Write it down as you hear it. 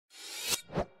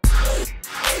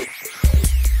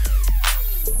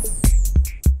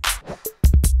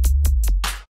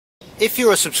If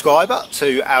you're a subscriber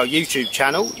to our YouTube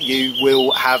channel, you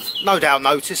will have no doubt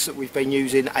noticed that we've been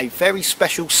using a very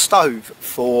special stove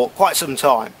for quite some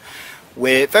time.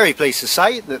 We're very pleased to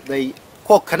say that the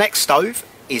Quad Connect stove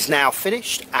is now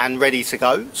finished and ready to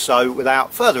go, so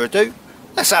without further ado,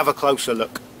 let's have a closer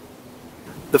look.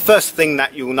 The first thing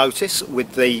that you'll notice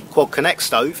with the Quad Connect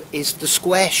stove is the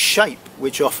square shape,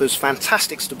 which offers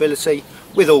fantastic stability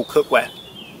with all cookware.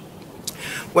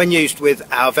 When used with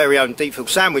our very own deep fill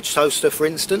sandwich toaster, for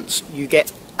instance, you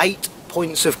get 8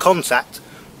 points of contact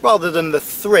rather than the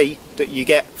 3 that you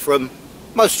get from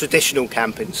most traditional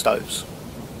camping stoves.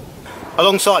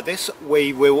 Alongside this,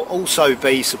 we will also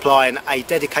be supplying a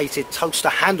dedicated toaster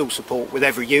handle support with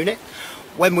every unit.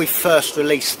 When we first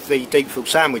released the deep fill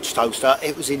sandwich toaster,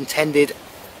 it was intended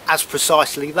as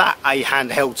precisely that, a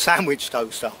handheld sandwich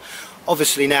toaster.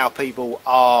 Obviously now people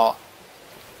are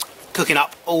cooking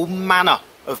up all manner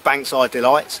of bankside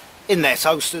delights in their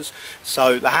toasters,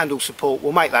 so the handle support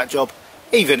will make that job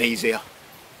even easier.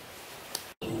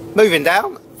 Moving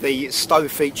down, the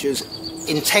stove features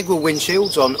integral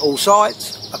windshields on all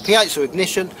sides, a piezo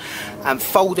ignition and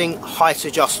folding height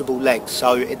adjustable legs,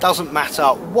 so it doesn't matter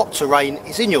what terrain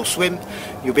is in your swim,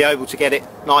 you'll be able to get it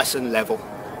nice and level.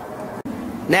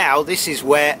 Now this is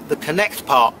where the connect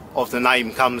part of the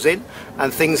name comes in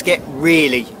and things get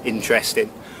really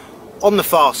interesting. On the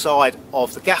far side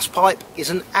of the gas pipe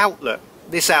is an outlet.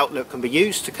 This outlet can be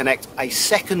used to connect a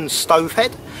second stove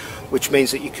head, which means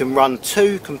that you can run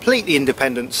 2 completely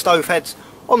independent stove heads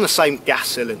on the same gas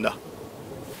cylinder.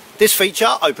 This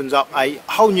feature opens up a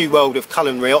whole new world of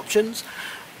culinary options,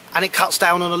 and it cuts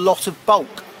down on a lot of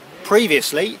bulk.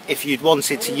 Previously, if you'd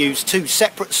wanted to use 2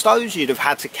 separate stoves, you'd have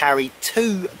had to carry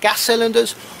 2 gas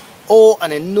cylinders or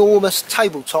an enormous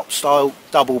tabletop style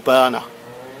double burner.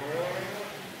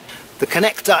 The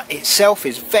connector itself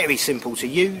is very simple to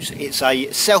use. It's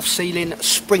a self-sealing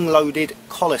spring-loaded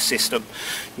collar system.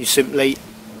 You simply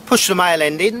push the male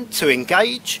end in to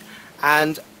engage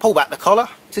and pull back the collar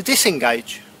to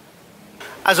disengage.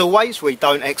 As always, we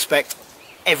don't expect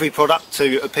every product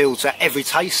to appeal to every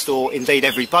taste or indeed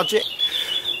every budget.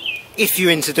 If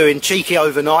you're into doing cheeky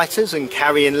overnighters and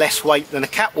carrying less weight than a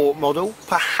catwalk model,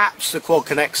 perhaps the Quad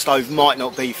Connect stove might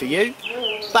not be for you.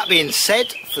 That being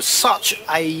said, for such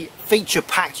a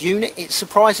feature-packed unit, it's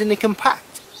surprisingly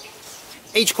compact.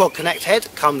 Each Quad Connect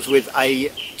head comes with a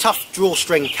tough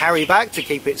drawstring carry bag to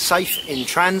keep it safe in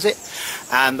transit,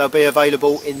 and they'll be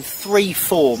available in 3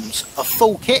 forms: a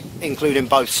full kit including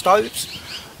both stoves,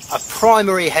 a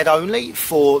primary head only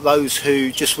for those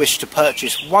who just wish to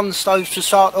purchase one stove to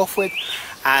start off with,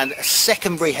 and a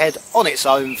secondary head on its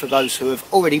own for those who have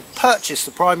already purchased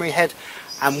the primary head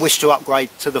and wish to upgrade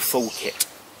to the full kit.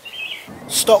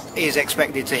 Stock is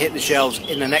expected to hit the shelves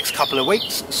in the next couple of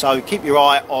weeks, so keep your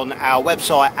eye on our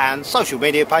website and social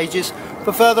media pages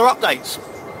for further updates.